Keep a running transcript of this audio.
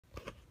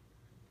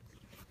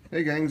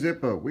Hey gang,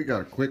 Zippo, we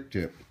got a quick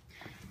tip.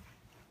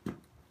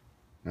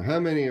 Now how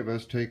many of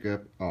us take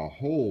up a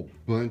whole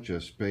bunch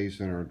of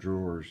space in our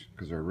drawers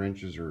because our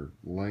wrenches are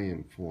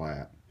laying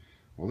flat?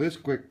 Well, this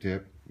quick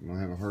tip, I'm going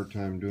to have a hard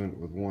time doing it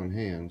with one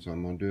hand, so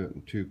I'm going to do it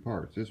in two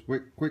parts. This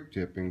quick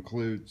tip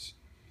includes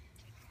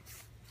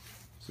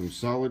some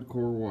solid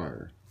core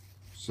wire.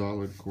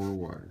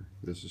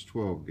 This is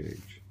 12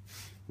 gauge.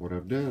 What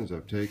I've done is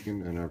I've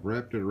taken and I've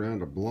wrapped it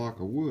around a block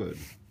of wood.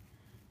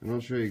 And I'll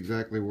show you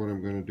exactly what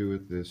I'm going to do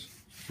with this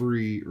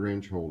free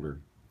wrench holder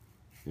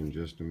in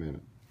just a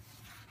minute.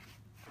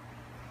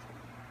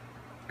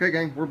 Okay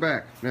gang, we're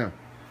back. Now,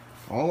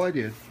 all I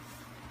did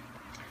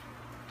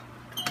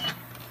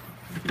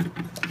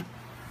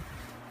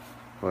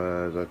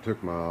was I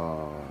took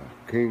my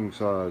king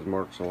size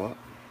Marks a Lot,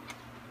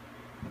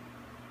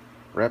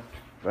 wrapped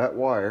that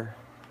wire,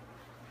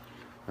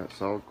 that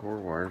solid core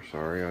wire,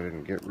 sorry I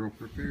didn't get real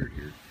prepared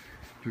here,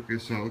 took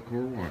this solid core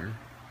wire,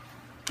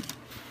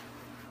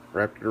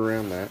 wrapped it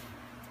around that,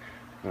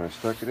 and I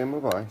stuck it in my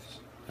vise.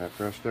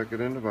 After I stuck it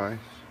in the vise,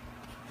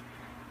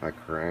 I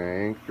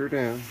cranked her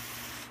down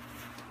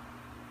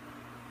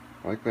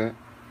like that,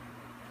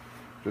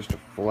 just to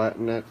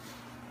flatten that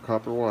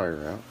copper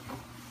wire out.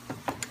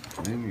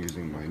 And then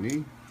using my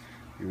knee,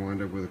 you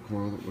wind up with a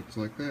coil that looks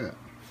like that.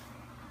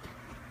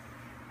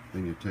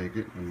 Then you take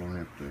it, and we'll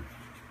have to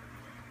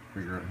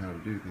figure out how to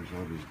do this.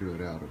 I'll just do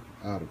it out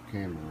of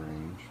camera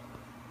range.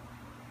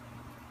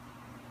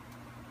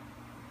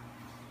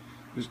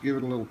 Just give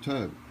it a little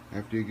tug.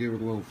 After you give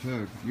it a little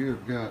tug, you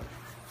have got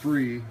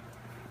free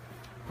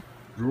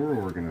drawer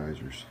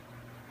organizers.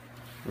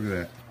 Look at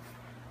that.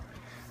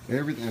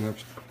 Everything,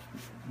 I've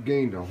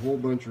gained a whole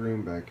bunch of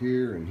room back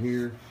here and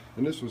here,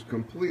 and this was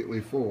completely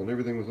full, and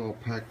everything was all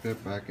packed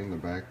up back in the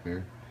back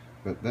there.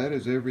 But that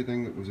is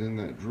everything that was in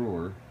that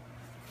drawer.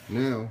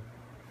 Now,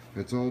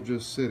 it's all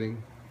just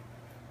sitting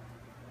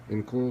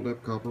in coiled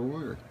up copper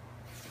wire.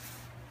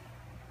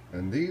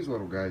 And these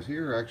little guys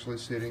here are actually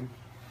sitting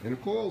in a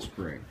coil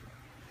spring.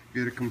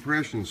 Get a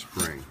compression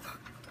spring.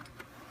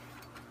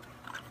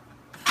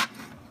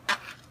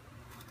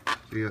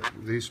 See,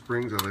 these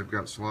springs, they've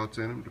got slots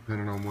in them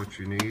depending on what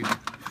you need.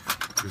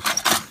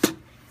 Just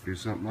do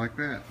something like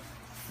that.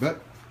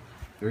 But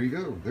there you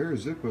go.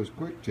 There's Zippo's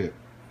quick tip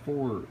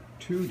for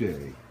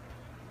today.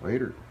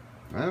 Later.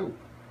 Out.